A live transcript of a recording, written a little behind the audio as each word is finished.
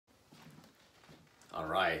All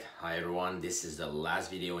right, hi everyone. This is the last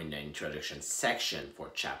video in the introduction section for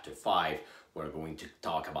chapter 5. We're going to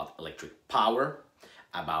talk about electric power,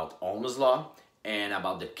 about Ohm's law, and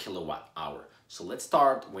about the kilowatt hour. So let's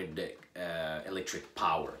start with the electric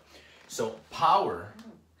power. So power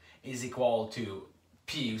is equal to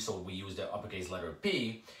P, so we use the uppercase letter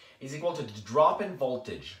P, is equal to the drop in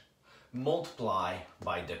voltage multiplied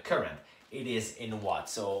by the current. It is in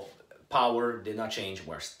watts. So power did not change.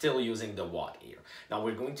 We're still using the watt here. Now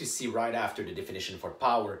we're going to see right after the definition for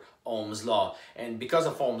power, Ohm's law. And because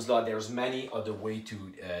of Ohm's law, there's many other ways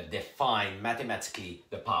to define mathematically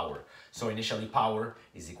the power. So initially power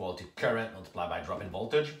is equal to current multiplied by drop in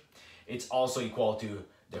voltage. It's also equal to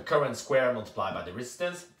the current square multiplied by the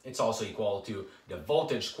resistance. It's also equal to the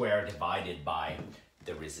voltage square divided by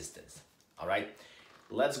the resistance. All right,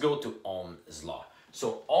 let's go to Ohm's law.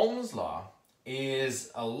 So Ohm's law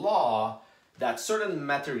is a law that certain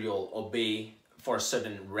material obey for a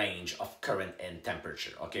certain range of current and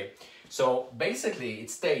temperature. Okay, so basically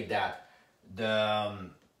it states that the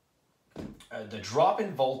drop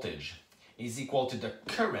in voltage is equal to the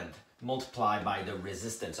current multiplied by the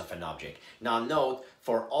resistance of an object. Now note,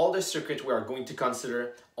 for all the circuit we are going to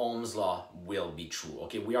consider, Ohm's law will be true.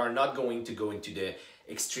 Okay, we are not going to go into the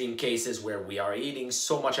extreme cases where we are eating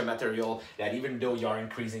so much of material that even though you are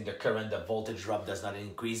increasing the current, the voltage drop does not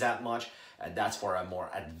increase that much. That's for a more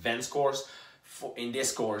advanced course. In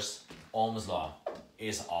this course, Ohm's law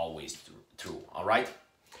is always true. All right.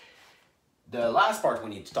 The last part we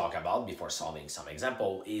need to talk about before solving some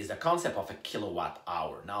example is the concept of a kilowatt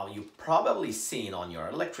hour. Now, you've probably seen on your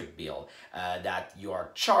electric bill that you are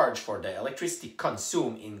charged for the electricity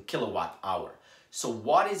consumed in kilowatt hour. So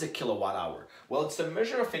what is a kilowatt hour? Well, it's a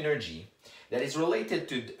measure of energy that is related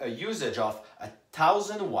to a usage of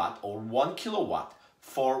 1,000 watt or 1 kilowatt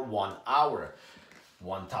for 1 hour.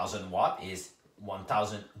 1,000 watt is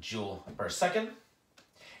 1,000 joule per second.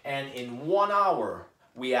 And in 1 hour,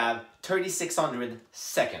 we have 3,600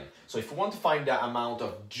 seconds. So if we want to find the amount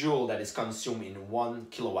of joule that is consumed in 1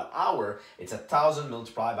 kilowatt hour, it's 1,000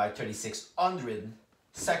 multiplied by 3,600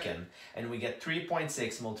 second, and we get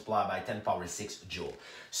 3.6 multiplied by 10 power 6 joule.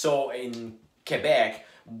 So in Quebec,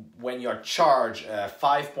 when you're charged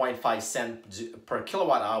 5.5 cents per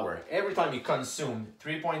kilowatt hour, every time you consume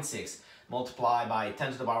 3.6 multiplied by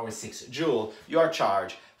 10 to the power 6 joule, you are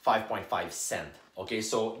charged 5.5 cents. Okay,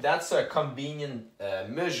 so that's a convenient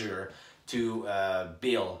measure to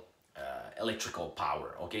bill electrical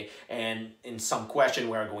power. Okay, and in some question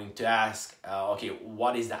we are going to ask, okay,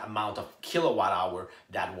 what is the amount of kilowatt hour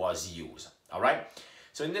that was used? All right,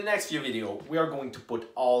 so in the next few video we are going to put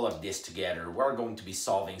all of this together. We're going to be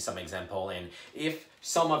solving some example, and if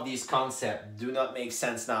some of these concepts do not make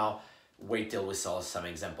sense now, wait till we solve some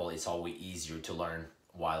example. It's always easier to learn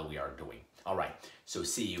while we are doing. All right, so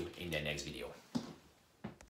see you in the next video.